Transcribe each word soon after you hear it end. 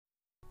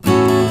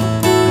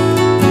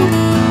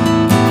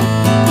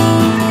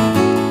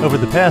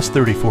Over the past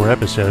 34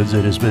 episodes,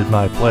 it has been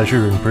my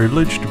pleasure and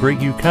privilege to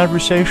bring you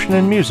conversation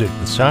and music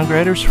with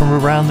songwriters from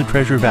around the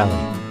Treasure Valley.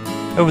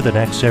 Over the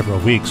next several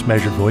weeks,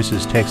 Measured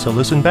Voices takes a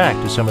listen back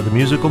to some of the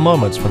musical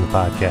moments from the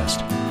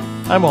podcast.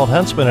 I'm Walt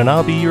Huntsman, and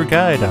I'll be your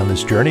guide on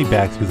this journey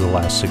back through the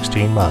last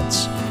 16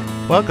 months.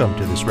 Welcome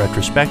to this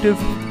retrospective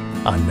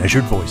on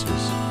Measured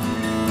Voices.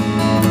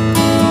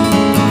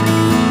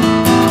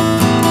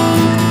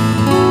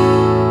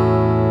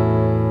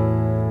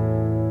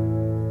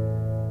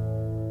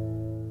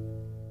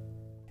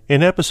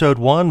 In episode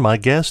 1, my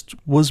guest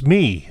was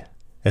me,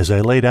 as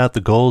I laid out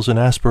the goals and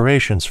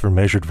aspirations for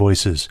Measured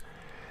Voices.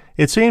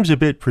 It seems a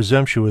bit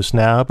presumptuous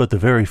now, but the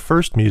very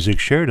first music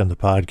shared on the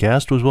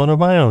podcast was one of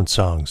my own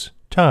songs,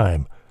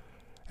 Time.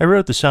 I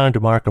wrote the song to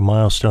mark a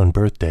milestone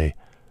birthday.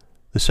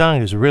 The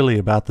song is really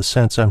about the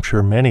sense I'm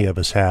sure many of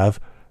us have,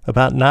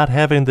 about not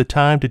having the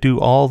time to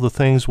do all the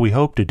things we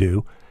hope to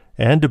do,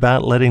 and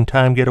about letting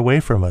time get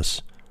away from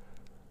us.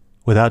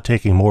 Without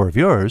taking more of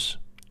yours,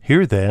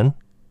 here then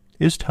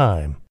is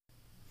Time.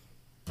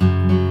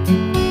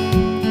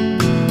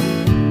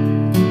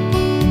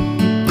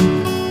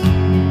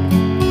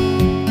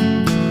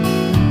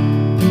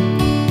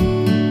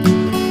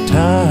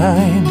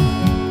 Time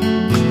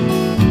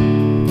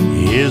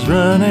is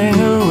running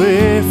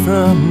away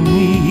from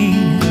me,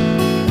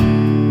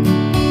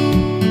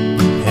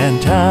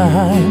 and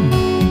time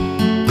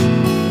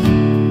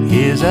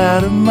is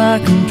out of my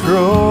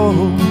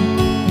control.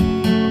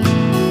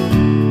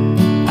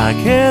 I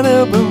can't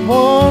help but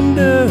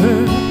wonder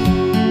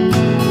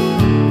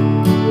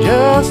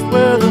just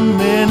where the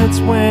minutes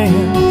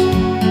went.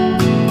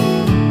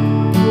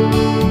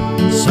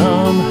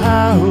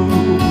 Somehow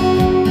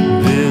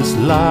this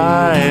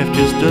life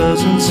just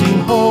doesn't seem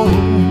whole.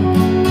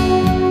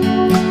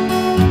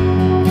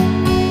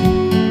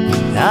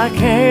 I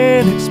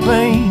can't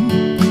explain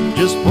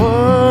just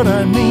what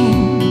I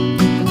mean,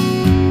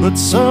 but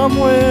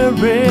somewhere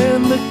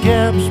in the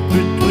gaps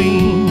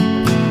between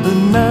the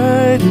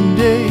night and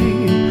day,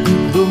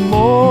 the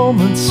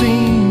moments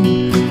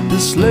seem to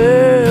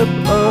slip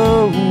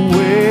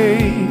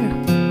away.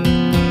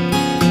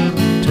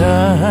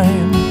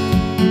 Time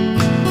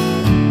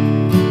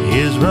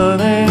is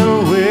running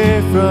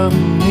away from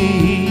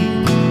me,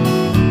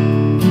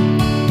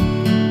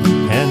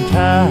 and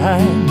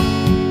time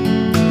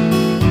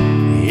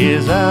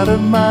is out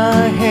of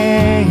my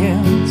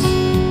hands.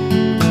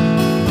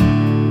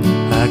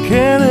 I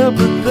can't help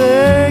but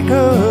think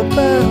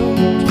about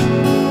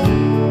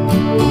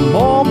the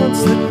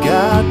moments that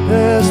got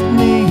past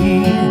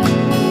me.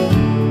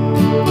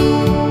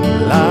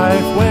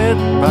 Life went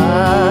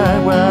by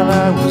while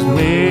I was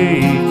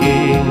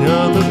making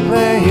other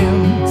plans.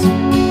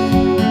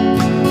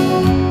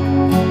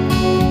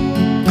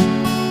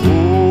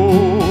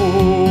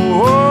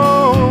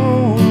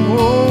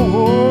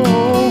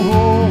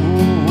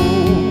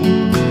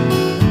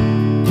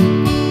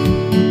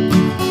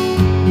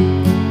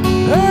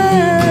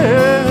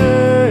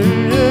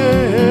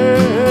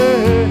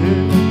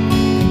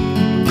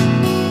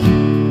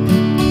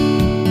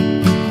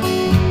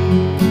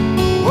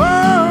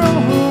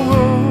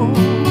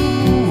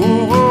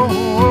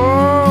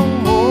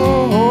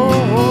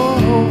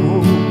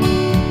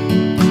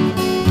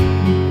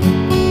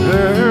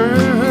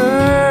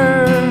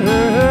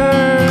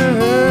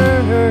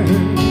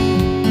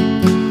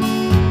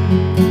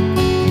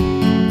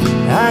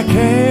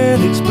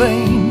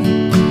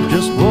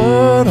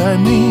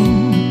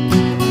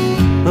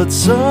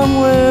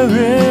 Somewhere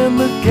in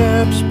the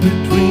gaps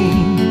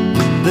between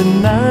the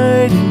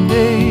night and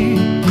day,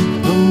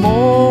 the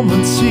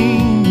moments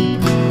seem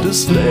to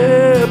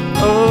slip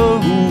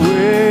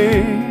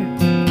away.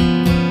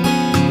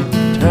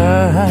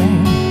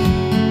 Time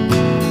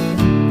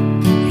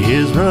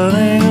is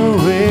running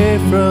away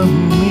from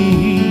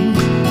me,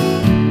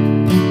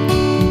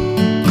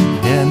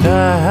 and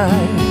I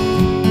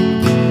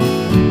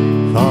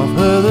fall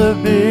further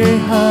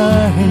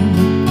behind.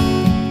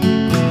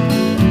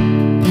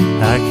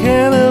 I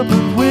can't help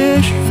but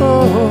wish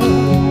for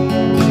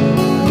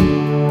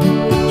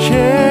a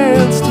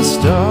chance to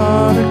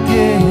start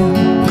again,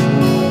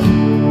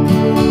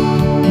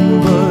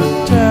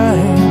 but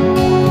time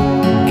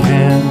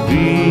can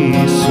be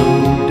so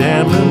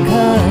damn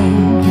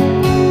unkind.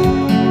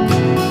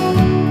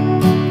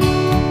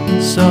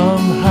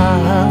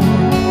 Somehow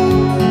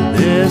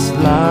this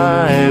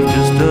life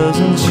just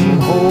doesn't seem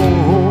whole.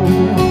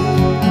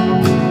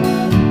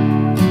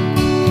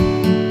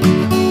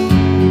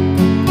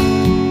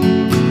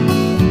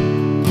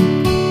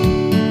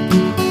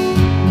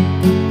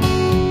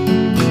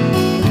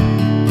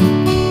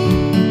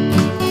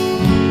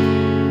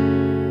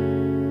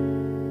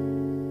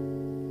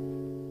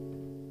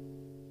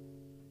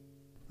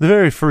 The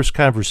very first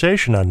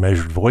conversation on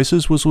Measured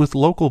Voices was with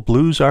local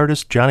blues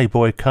artist Johnny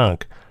Boy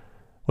Kunk.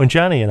 When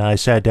Johnny and I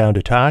sat down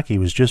to talk, he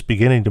was just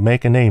beginning to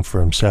make a name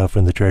for himself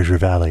in the Treasure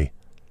Valley.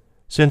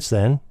 Since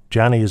then,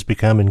 Johnny has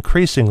become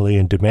increasingly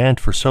in demand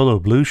for solo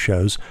blues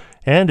shows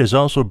and has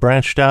also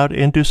branched out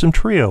into some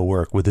trio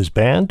work with his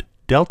band,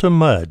 Delta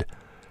Mud.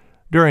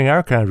 During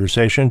our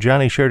conversation,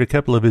 Johnny shared a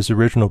couple of his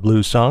original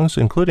blues songs,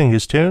 including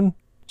his tune,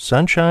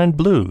 Sunshine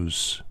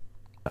Blues.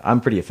 I'm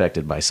pretty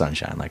affected by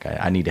sunshine. Like,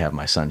 I need to have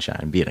my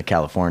sunshine, being a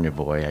California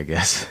boy, I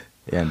guess.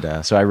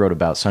 And so I wrote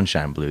about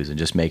sunshine blues and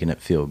just making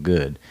it feel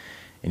good.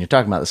 And you're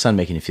talking about the sun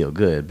making you feel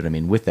good, but I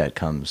mean, with that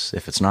comes,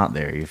 if it's not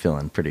there, you're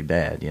feeling pretty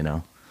bad, you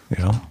know?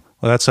 Yeah.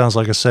 Well, that sounds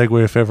like a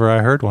segue if ever I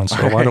heard one. So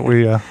why don't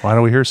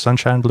we hear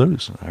Sunshine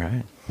Blues? All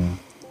right.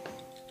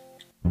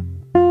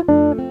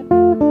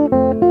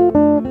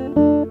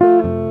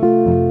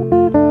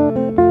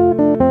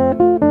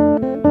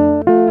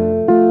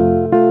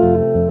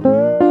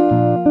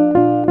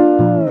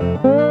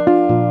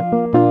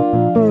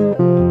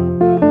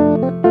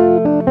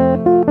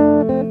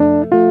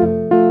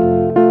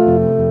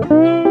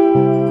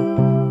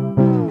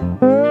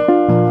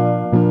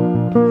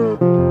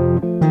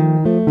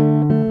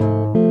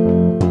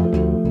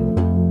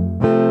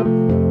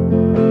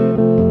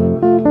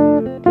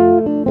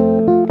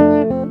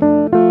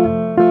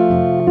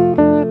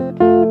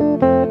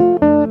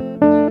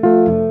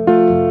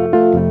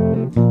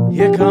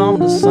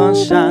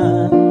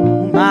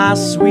 Sunshine, my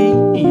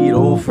sweet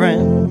old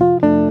friend.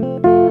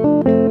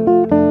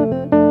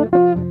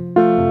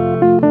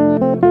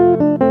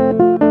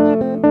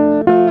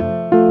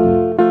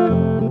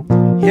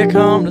 Here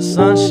come the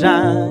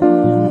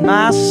sunshine,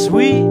 my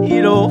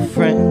sweet old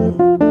friend.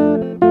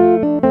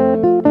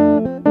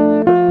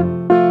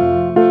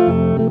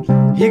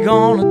 You're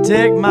gonna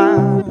take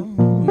my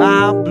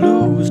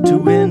blues to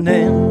an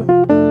end.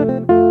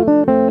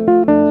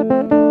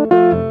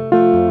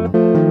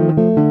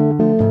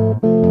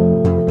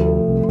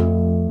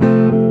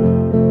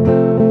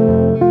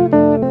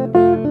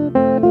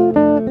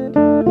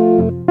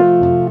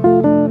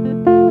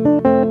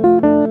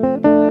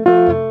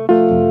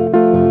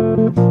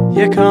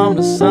 Here come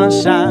the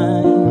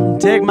sunshine,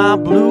 take my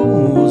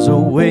blues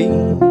away.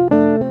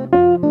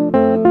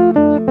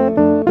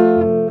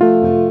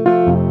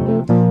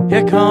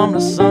 Here come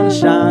the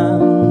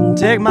sunshine,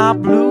 take my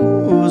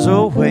blues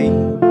away.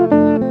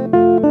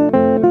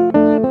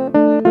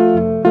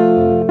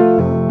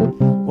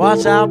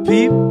 Watch out,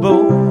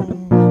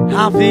 people,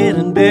 I'm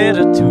feeling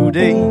better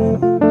today.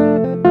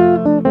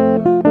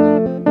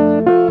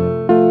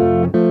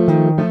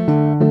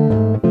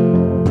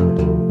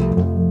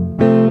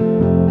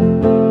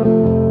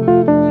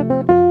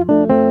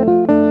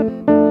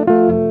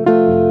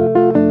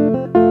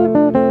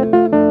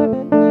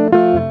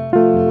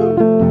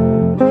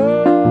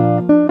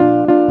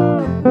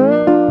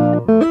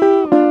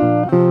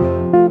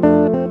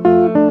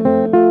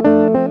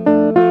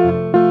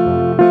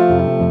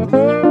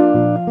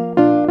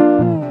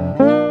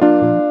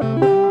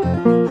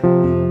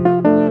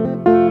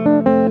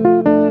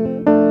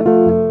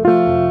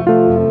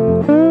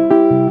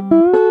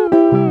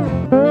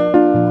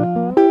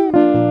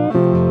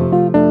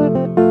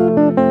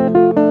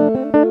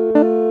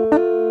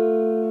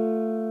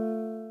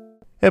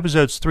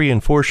 Episodes 3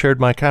 and 4 shared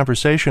my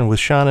conversation with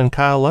Sean and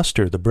Kyle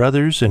Luster, the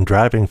brothers and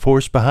driving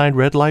force behind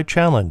Red Light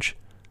Challenge.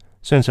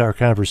 Since our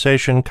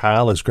conversation,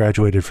 Kyle has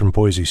graduated from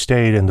Boise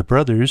State, and the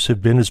brothers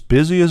have been as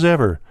busy as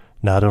ever,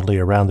 not only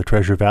around the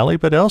Treasure Valley,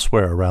 but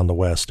elsewhere around the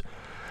West.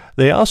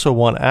 They also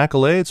won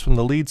accolades from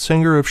the lead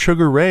singer of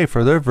Sugar Ray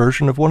for their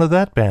version of one of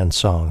that band's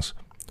songs.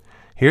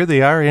 Here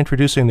they are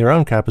introducing their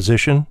own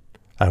composition,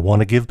 I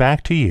Want to Give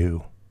Back to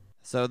You.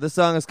 So this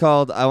song is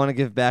called I Want to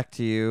Give Back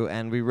to You,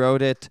 and we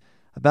wrote it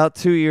about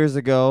 2 years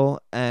ago,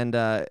 and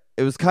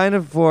it was kind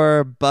of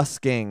for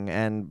busking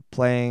and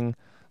playing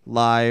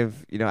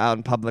live, out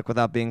in public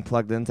without being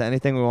plugged into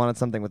anything. We wanted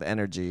something with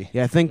energy.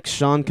 Yeah, I think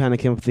Sean kind of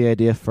came up with the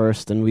idea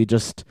first, and we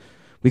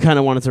kind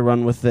of wanted to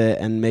run with it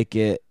and make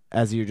it,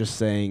 as you were just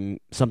saying,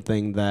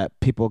 something that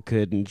people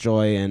could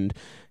enjoy and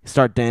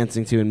start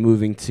dancing to and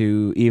moving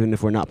to, even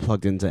if we're not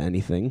plugged into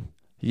anything.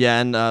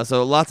 Yeah, and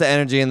so lots of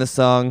energy in the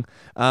song,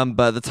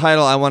 but the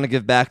title, I Want to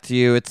Give Back to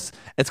You, it's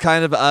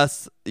kind of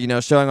us,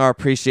 showing our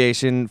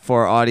appreciation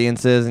for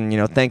audiences and,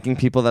 thanking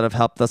people that have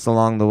helped us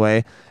along the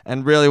way.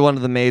 And really one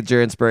of the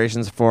major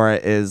inspirations for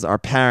it is our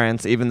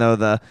parents, even though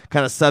the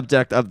kind of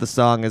subject of the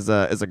song is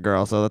a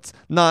girl. So that's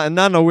not in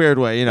a weird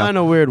way, Not in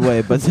a weird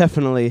way, but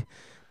definitely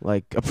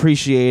like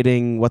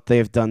appreciating what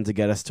they've done to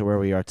get us to where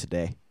we are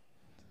today.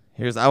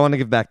 Here's I Want to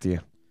Give Back to You.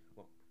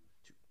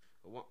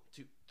 1,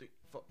 2, 3,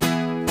 4.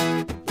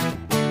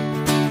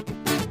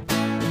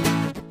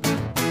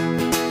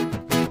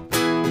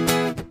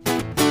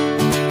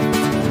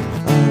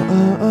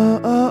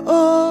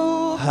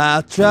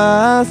 I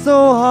try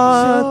so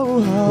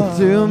hard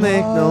to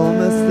make no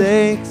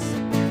mistakes.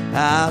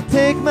 I'll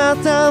take my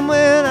time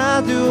when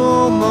I do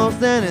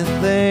almost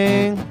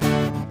anything.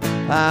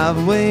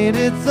 I've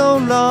waited so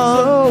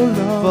long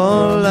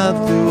for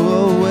love to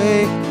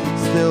awake.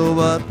 Still,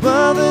 what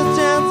were the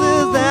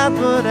chances that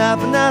would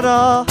happen at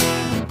all?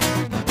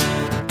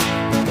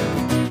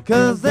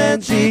 'Cause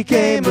then she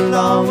came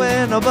along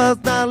when I was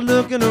not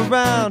looking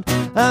around.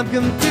 I'm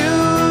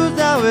confused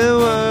how it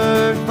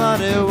worked,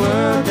 but it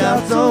worked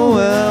out so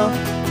well.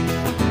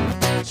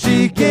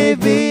 She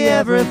gave me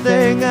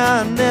everything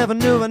I never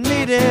knew I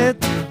needed.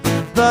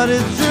 but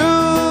it's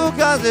true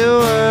 'cause it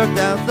worked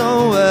out so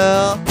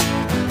well.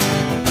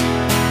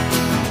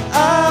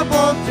 I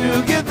want to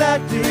give back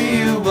to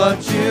you what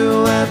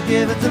you have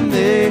given to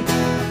me.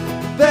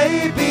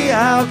 Baby,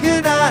 how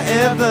can I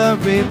ever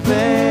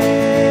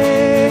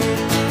repay?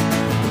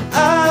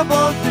 I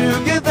want to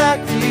give back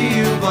to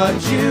you what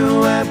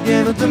you have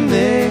given to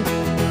me.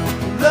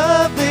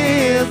 Lovely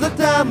is the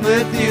time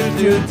with you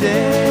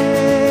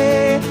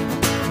today.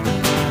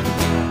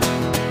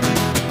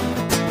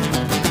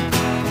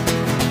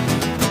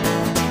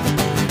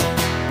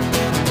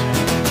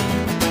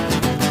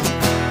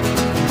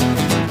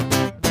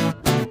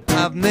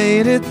 I've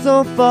made it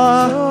so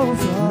far,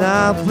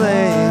 now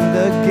playing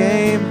the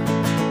game.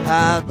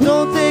 I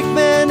don't take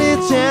many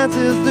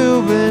chances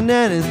doing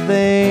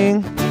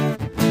anything,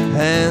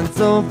 and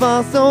so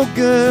far so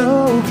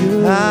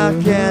good, I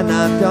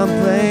cannot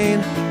complain.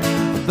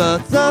 But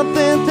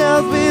something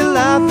tells me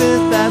life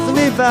is passing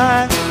me by.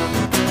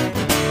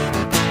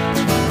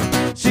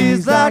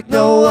 She's like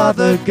no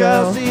other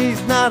girl,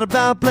 she's not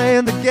about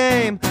playing the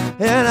game.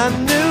 And I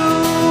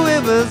knew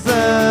it was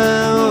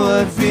her who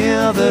would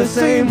feel the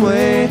same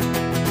way.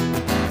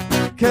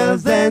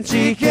 'Cause then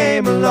she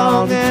came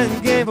along and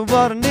gave her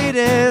what I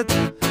needed.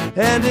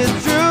 And it's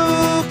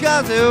true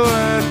 'cause it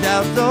worked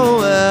out so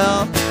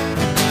well.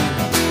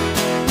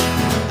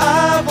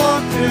 I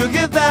want to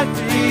give back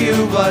to you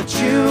what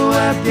you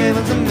have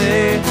given to me.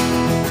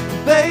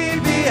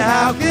 Baby,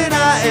 how can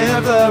I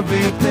ever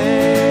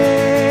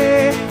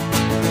repay?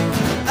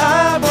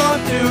 I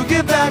want to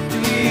give back to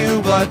you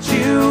what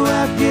you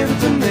have given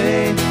to me.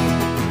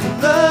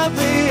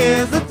 Lovely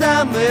is the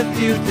time with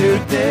you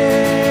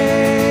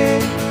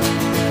today.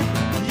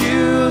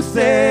 You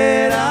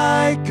said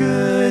I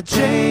could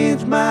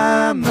change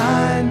my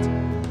mind,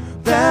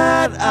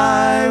 that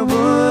I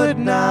would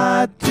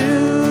not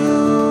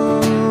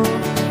do.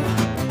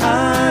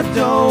 I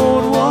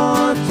don't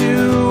want to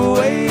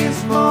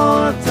waste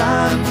more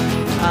time,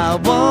 I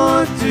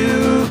want to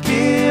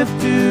give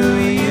to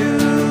you.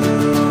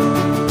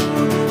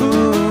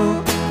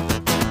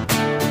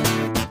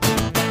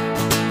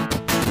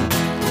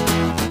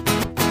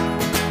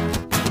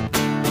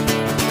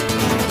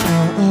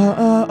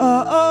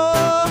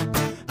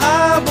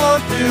 I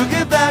want to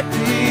give back to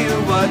you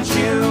what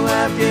you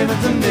have given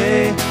to me.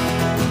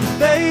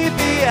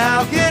 Baby, how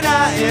can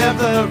I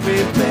ever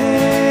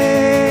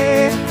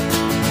repay?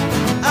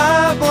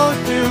 I want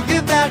to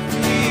give back to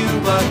you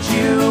what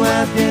you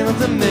have given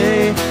to me.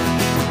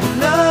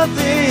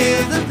 Lovely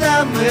is the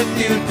time with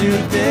you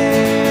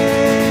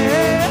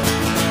today.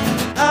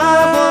 I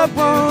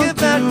want to give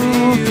back to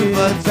you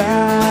what you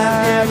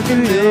have given to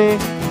me.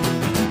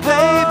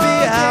 Baby,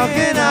 how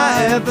can I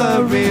ever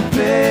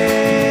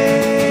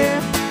repay?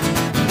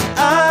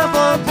 I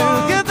want to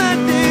give back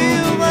to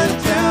you what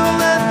you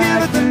have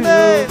given to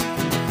me.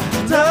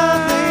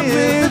 Lovely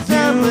is the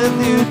time with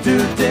you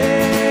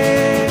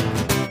today.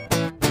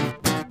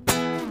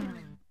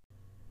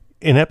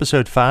 In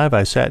episode 5,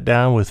 I sat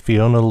down with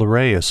Fiona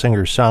LeRae, a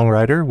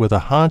singer-songwriter with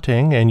a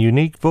haunting and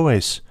unique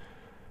voice.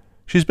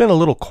 She's been a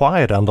little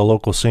quiet on the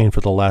local scene for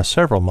the last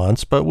several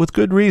months, but with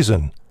good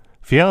reason.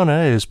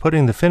 Fiona is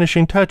putting the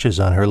finishing touches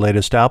on her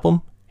latest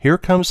album, Here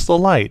Comes the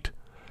Light,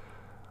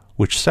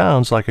 which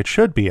sounds like it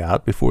should be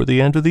out before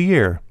the end of the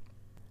year.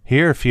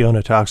 Here,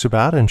 Fiona talks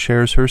about and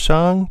shares her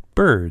song,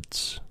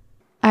 Birds.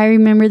 I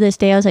remember this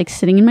day I was like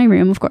sitting in my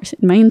room, of course,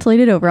 in my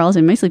insulated overalls,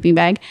 in my sleeping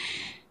bag,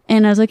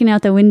 and I was looking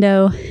out the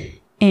window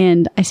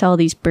and I saw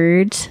these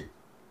birds.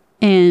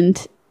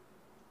 And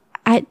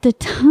at the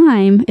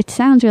time, it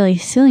sounds really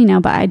silly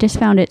now, but I just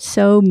found it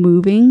so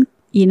moving.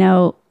 You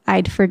know,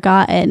 I'd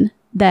forgotten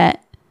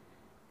that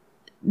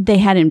they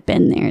hadn't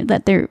been there,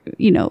 that there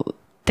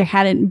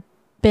hadn't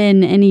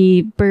been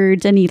any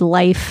birds, any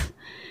life.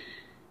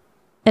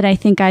 And I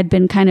think I'd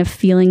been kind of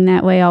feeling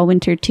that way all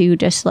winter too,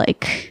 just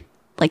like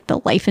the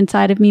life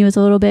inside of me was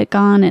a little bit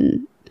gone,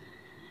 and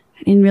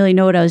I didn't really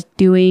know what I was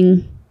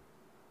doing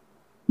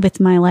with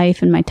my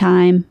life and my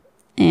time.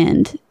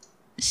 And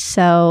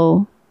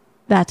so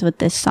that's what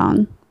this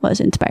song was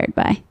inspired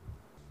by.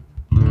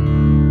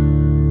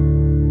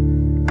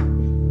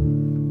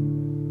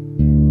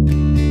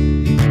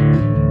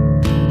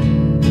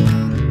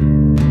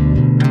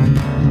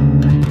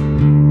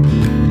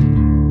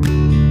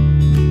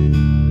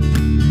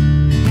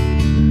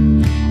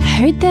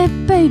 I heard that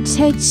birds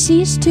had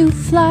ceased to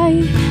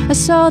fly. I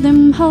saw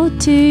them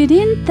halted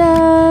in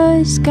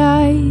the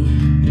sky.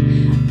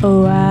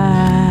 Oh,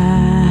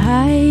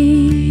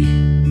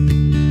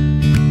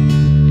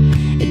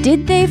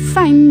 did they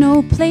find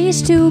no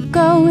place to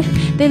go?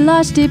 They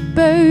lost it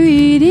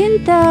buried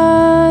in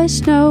the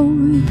snow.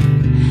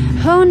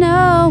 Oh,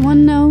 no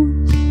one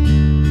knows.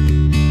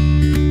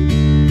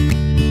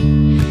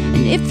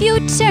 And if you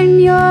turn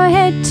your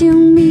head to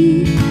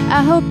me,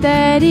 I hope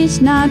that is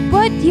not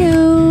what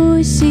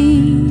you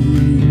see,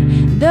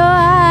 though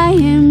I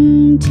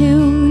am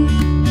too.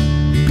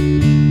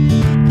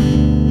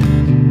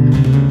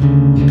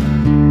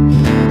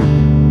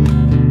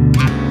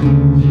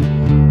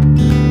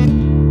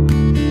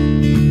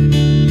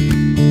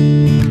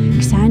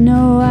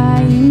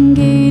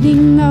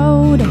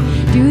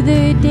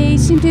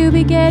 seem to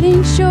be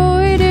getting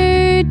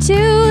shorter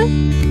too.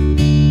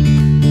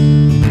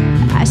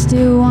 I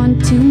still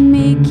want to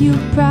make you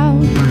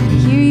proud,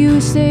 hear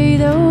you say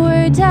the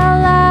words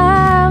out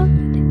loud.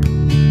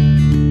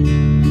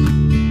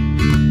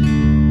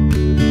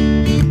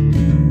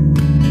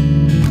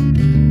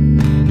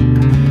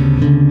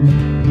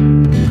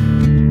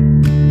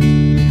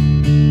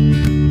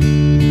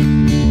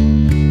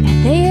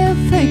 And they have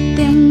heard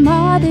their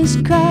mothers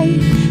cry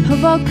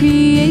of all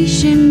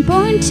creation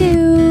born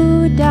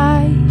to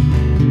die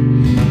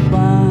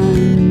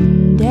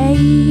one day.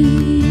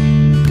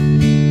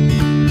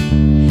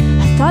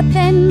 A thought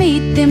that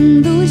made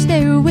them lose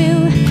their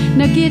will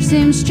now gives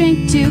them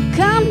strength to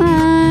come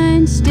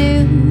on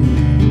still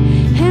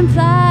and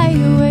fly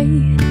away.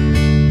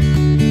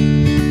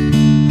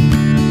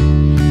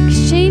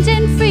 'Cause change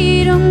and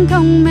freedom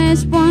come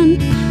as one.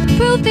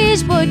 Proof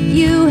is what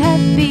you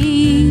have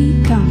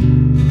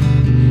become.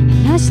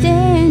 And I'm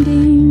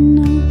standing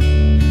on.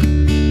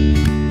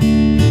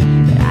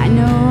 But I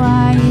know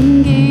I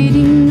am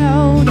getting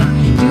older.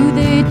 Do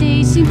the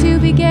days seem to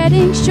be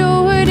getting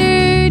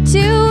shorter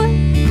too?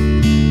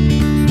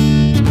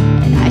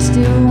 And I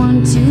still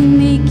want to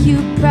make you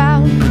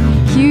proud,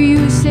 hear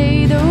you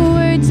say the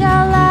words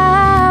out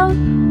loud.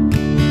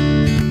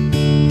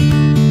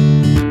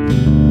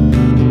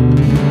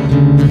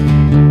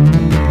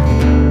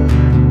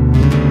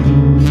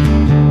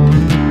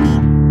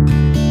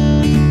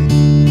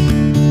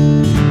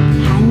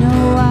 I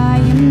know I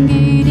am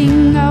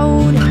getting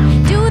older.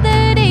 Do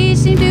the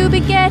days seem to be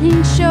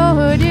getting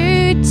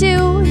shorter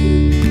too?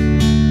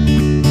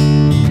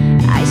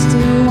 I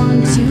still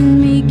want to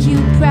make you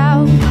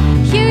proud,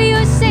 hear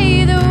you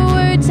say the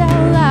words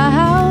out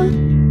loud.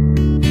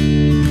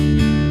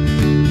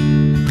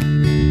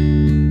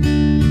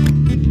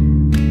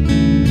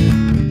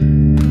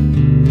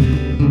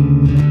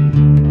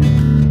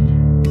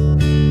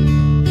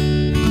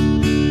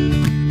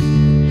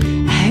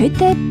 I heard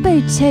that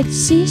birds had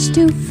ceased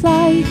to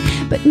fly,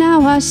 but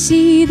now I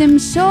see them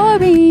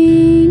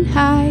soaring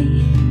high.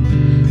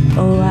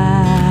 Oh,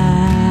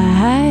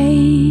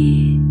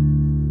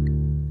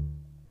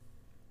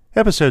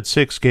 Episode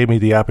 6 gave me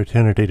the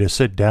opportunity to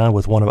sit down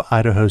with one of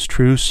Idaho's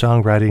true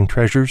songwriting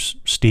treasures,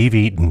 Steve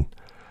Eaton.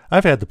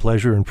 I've had the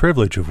pleasure and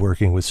privilege of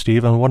working with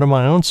Steve on one of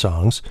my own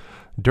songs.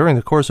 During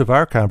the course of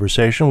our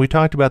conversation, we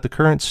talked about the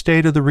current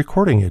state of the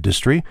recording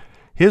industry,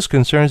 his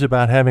concerns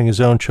about having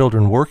his own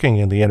children working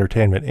in the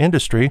entertainment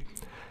industry,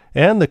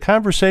 and the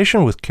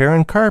conversation with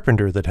Karen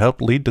Carpenter that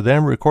helped lead to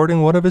them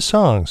recording one of his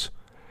songs.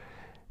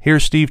 Here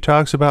Steve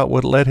talks about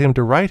what led him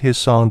to write his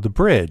song, The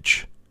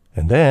Bridge,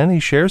 and then he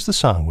shares the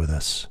song with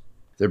us.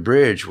 The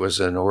Bridge was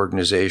an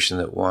organization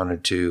that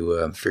wanted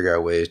to figure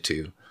out ways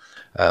to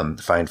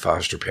find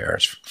foster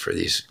parents for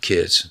these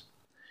kids.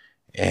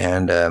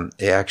 And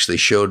they actually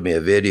showed me a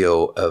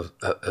video of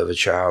a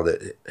child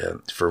that,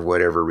 for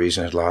whatever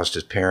reason, had lost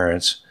his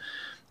parents.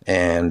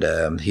 And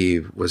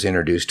he was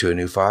introduced to a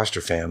new foster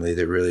family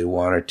that really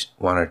wanted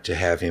to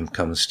have him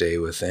come and stay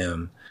with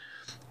them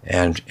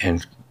and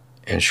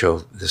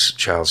show this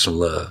child some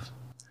love.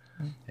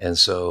 And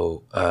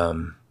so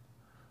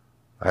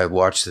I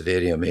watched the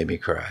video, it made me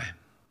cry.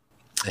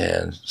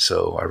 And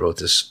so I wrote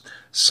this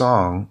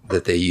song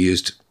that they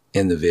used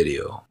in the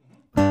video.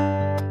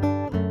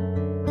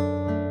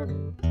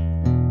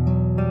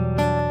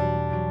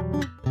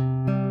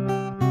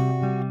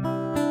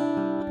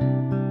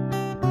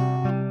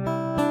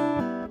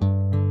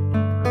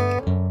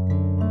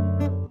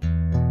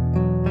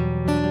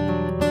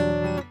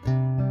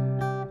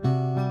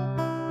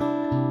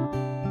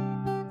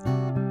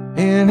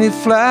 Any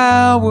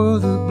flower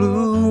that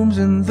blooms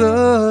in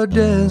the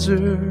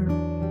desert,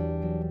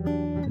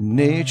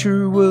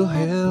 nature will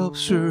help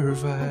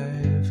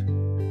survive.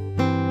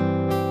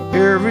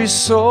 Every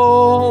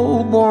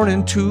soul born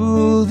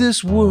into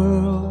this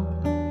world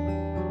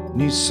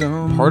needs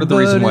some. Part of the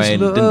reason why I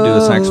didn't do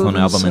a saxophone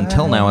album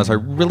until now is I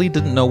really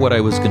didn't know what I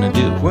was going to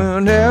do.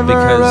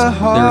 Because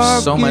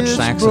there's so much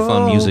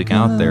saxophone music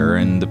out there,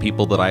 and the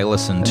people that I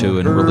listen to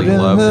and really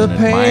love and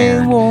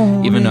admire,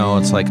 even though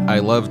it's like I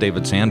love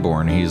David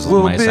Sanborn, he's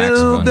my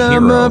saxophone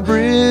hero,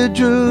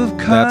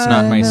 that's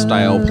not my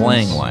style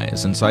playing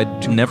wise, and so I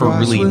never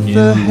really knew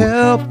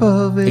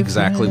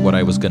exactly what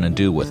I was going to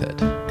do with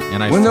it.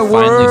 And I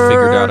finally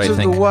figured out, I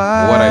think, what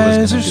I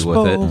was going to do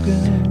with it.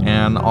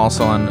 And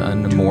also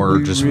on more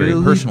just very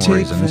personal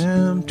reasons.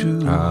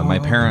 My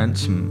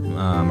parents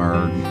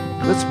are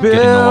getting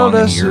along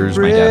in years.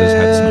 My dad has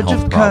had some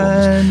health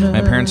problems.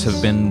 My parents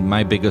have been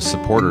my biggest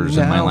supporters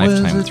in my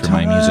lifetime through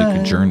my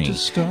music journey.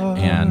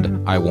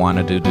 And I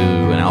wanted to do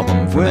an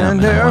album for them.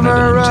 And I wanted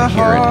them to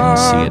hear it and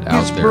see it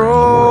out there in the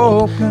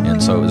world.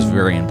 And so it was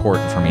very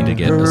important for me to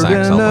get a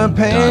sax album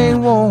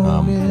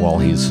done while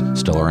he's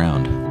still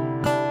around.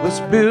 Let's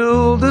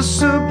build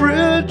us a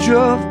bridge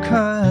of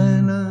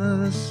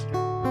kindness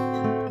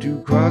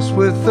to cross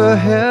with the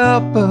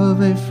help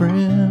of a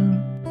friend.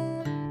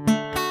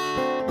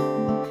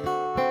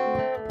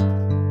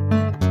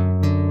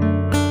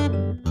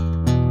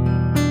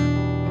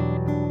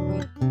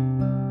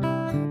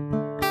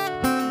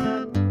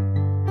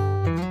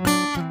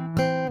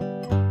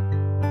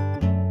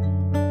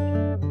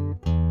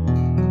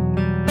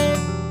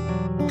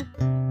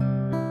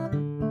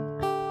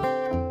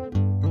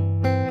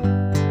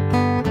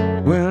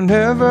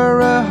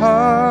 whenever a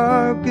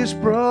heart gets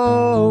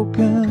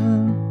broken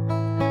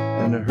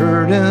and the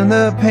hurt and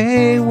the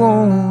pain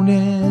won't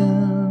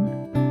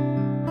end,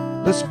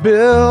 let's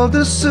build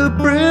us a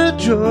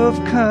bridge of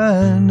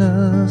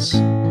kindness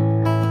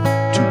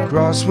to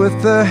cross with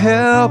the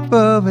help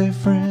of a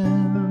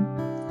friend.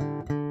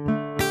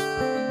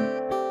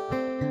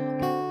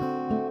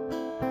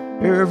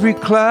 Every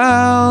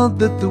cloud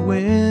that the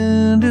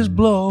wind is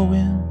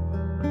blowing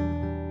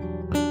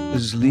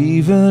is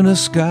leaving a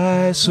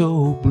sky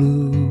so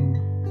blue.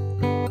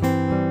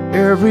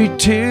 Every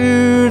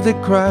tear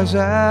that cries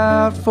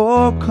out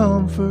for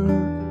comfort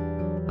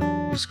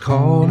is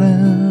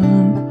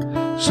calling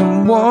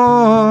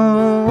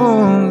someone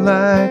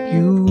like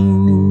you.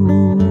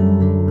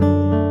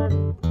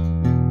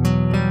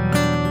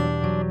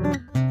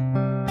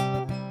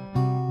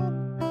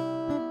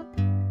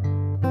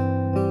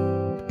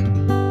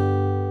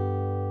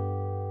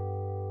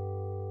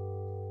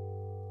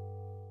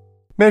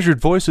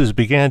 Measured Voices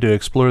began to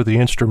explore the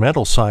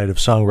instrumental side of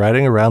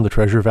songwriting around the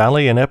Treasure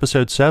Valley in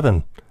Episode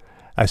 7.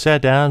 I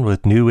sat down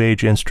with New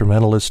Age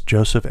instrumentalist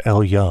Joseph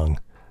L. Young.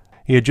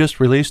 He had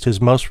just released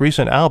his most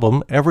recent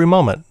album, Every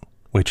Moment,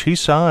 which he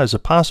saw as a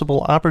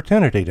possible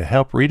opportunity to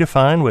help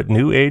redefine what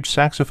New Age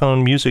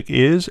saxophone music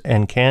is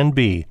and can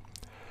be.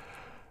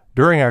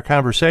 During our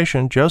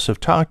conversation, Joseph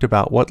talked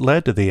about what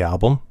led to the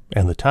album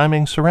and the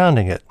timing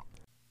surrounding it.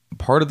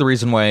 Part of the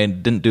reason why I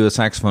didn't do a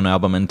saxophone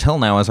album until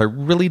now is I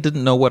really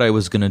didn't know what I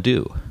was going to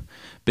do.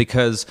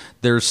 Because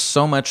there's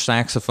so much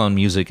saxophone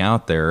music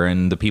out there,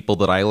 and the people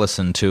that I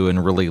listened to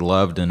and really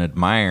loved and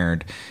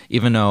admired,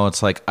 even though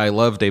it's like, I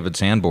love David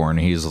Sanborn,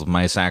 he's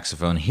my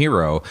saxophone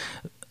hero,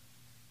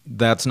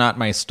 that's not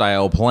my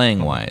style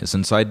playing-wise.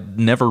 And so I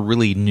never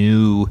really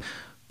knew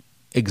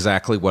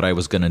exactly what I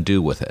was going to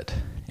do with it.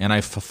 And I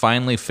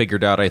finally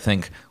figured out, I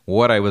think,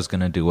 what I was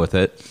going to do with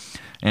it.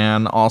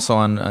 And also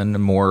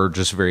on more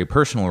just very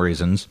personal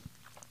reasons,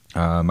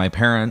 my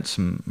parents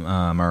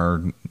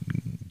are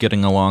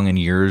getting along in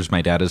years.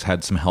 My dad has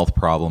had some health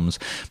problems.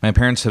 My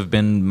parents have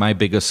been my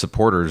biggest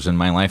supporters in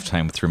my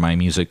lifetime through my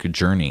music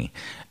journey.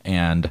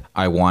 And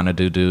I wanted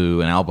to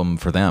do an album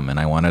for them, and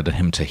I wanted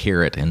him to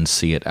hear it and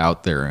see it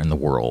out there in the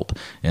world.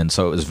 And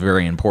so it was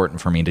very important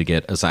for me to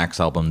get a sax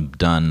album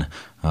done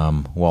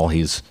while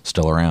he's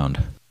still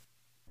around.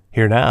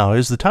 Here now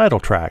is the title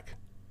track,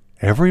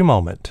 Every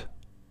Moment.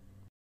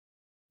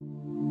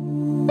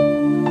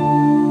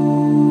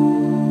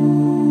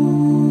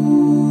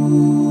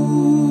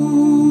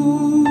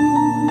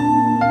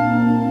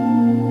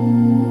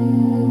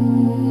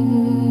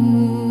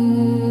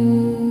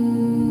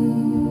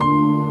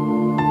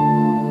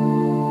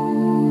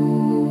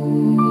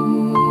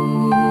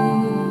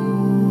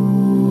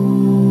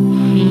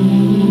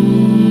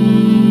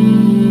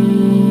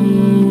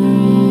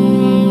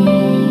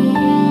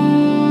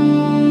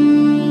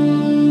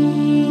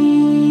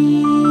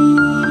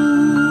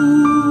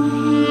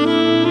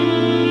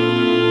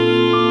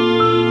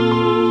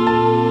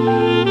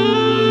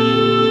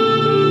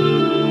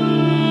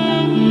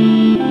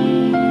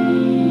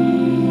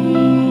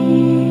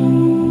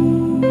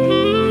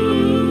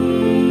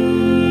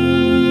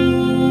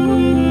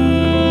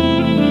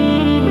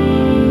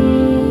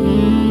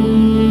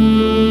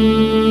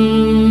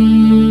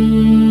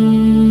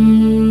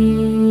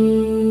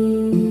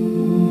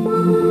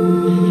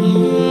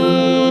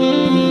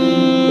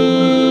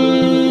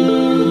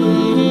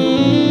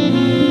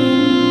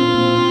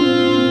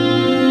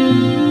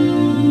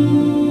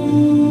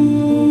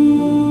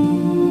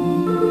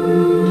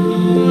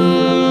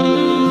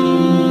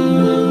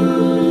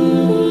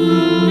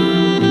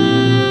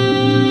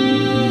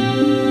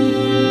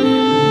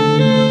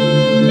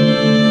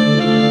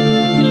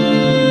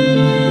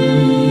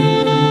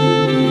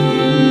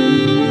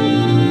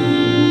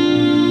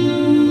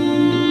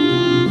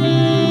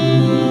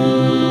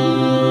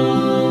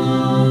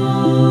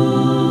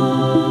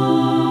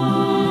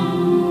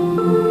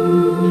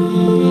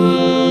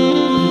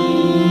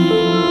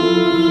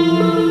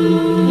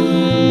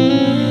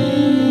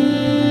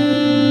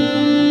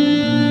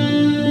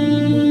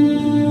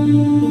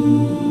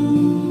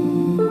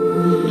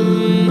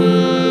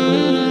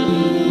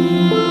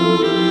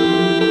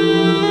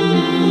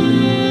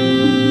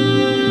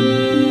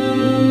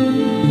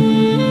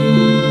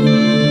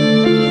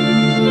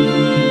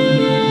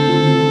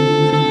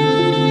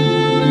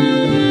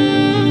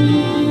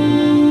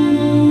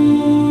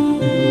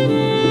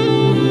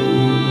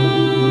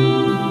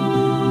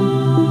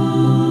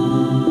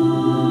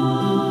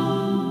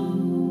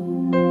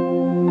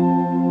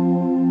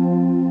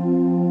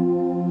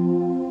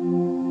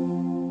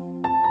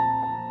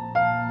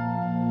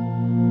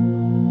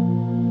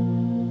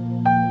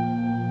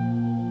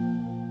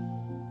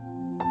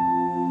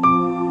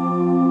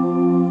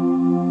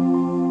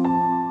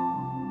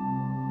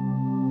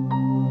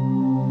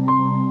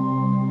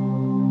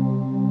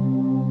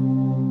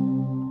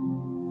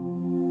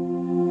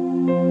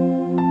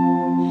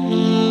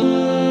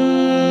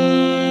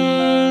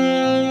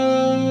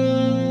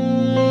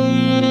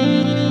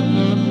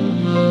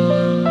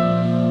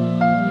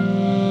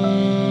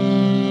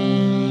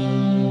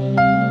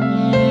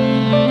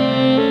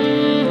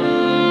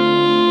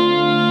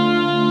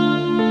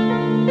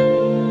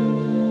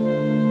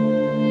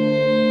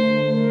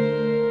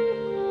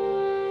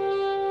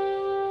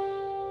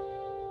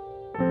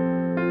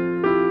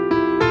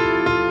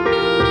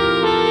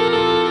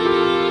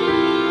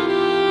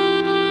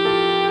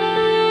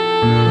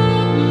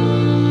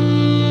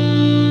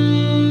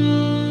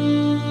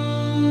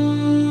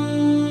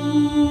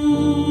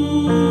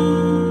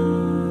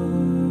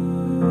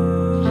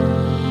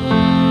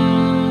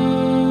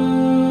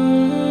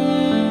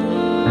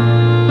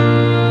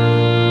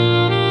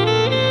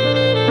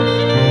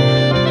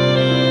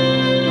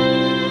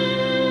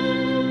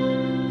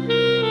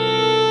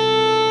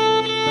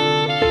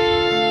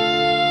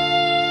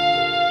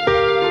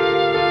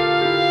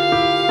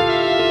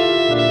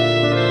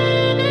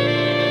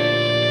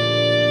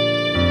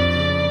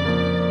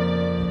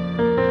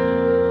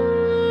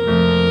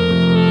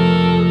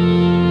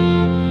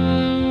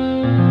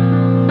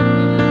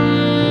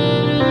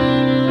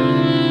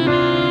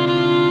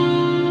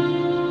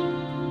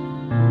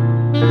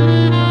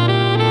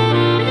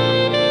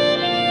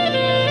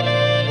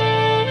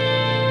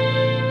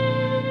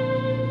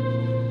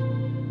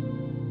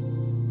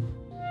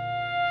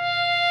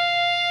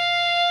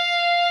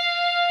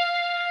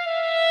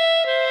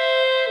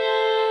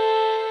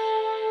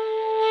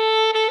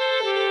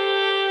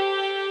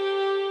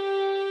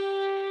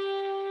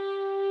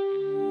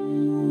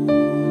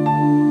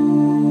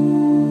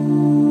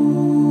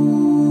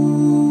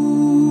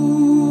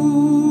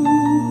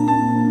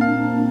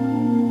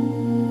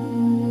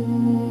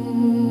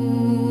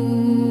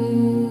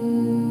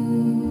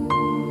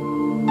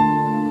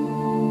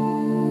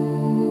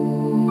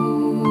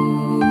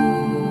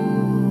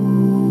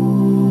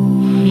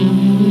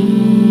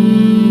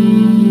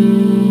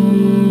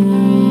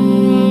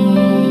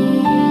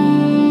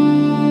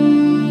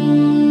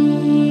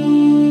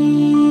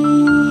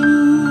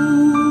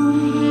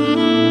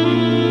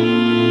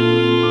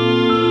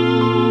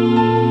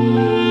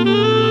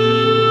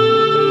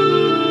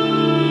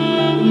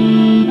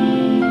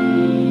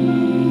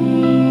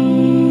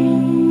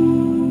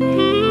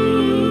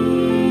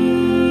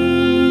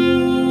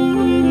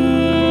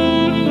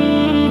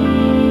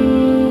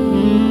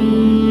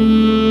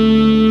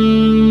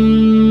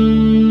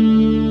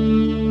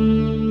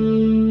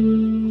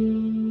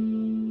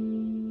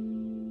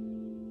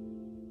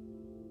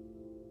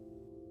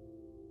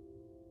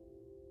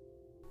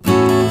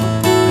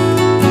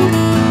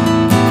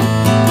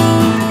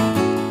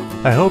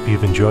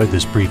 you've enjoyed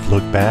this brief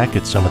look back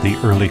at some of the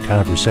early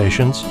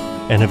conversations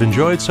and have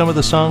enjoyed some of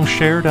the songs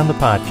shared on the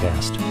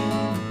podcast.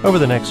 Over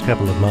the next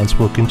couple of months,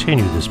 we'll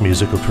continue this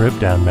musical trip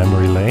down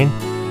memory lane.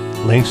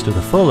 Links to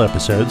the full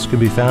episodes can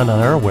be found on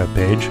our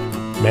webpage,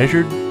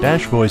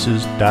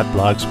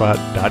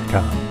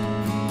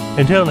 measured-voices.blogspot.com.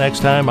 Until next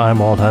time, I'm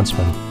Walt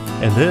Huntsman,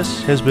 and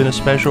this has been a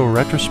special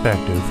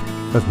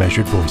retrospective of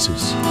Measured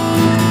Voices.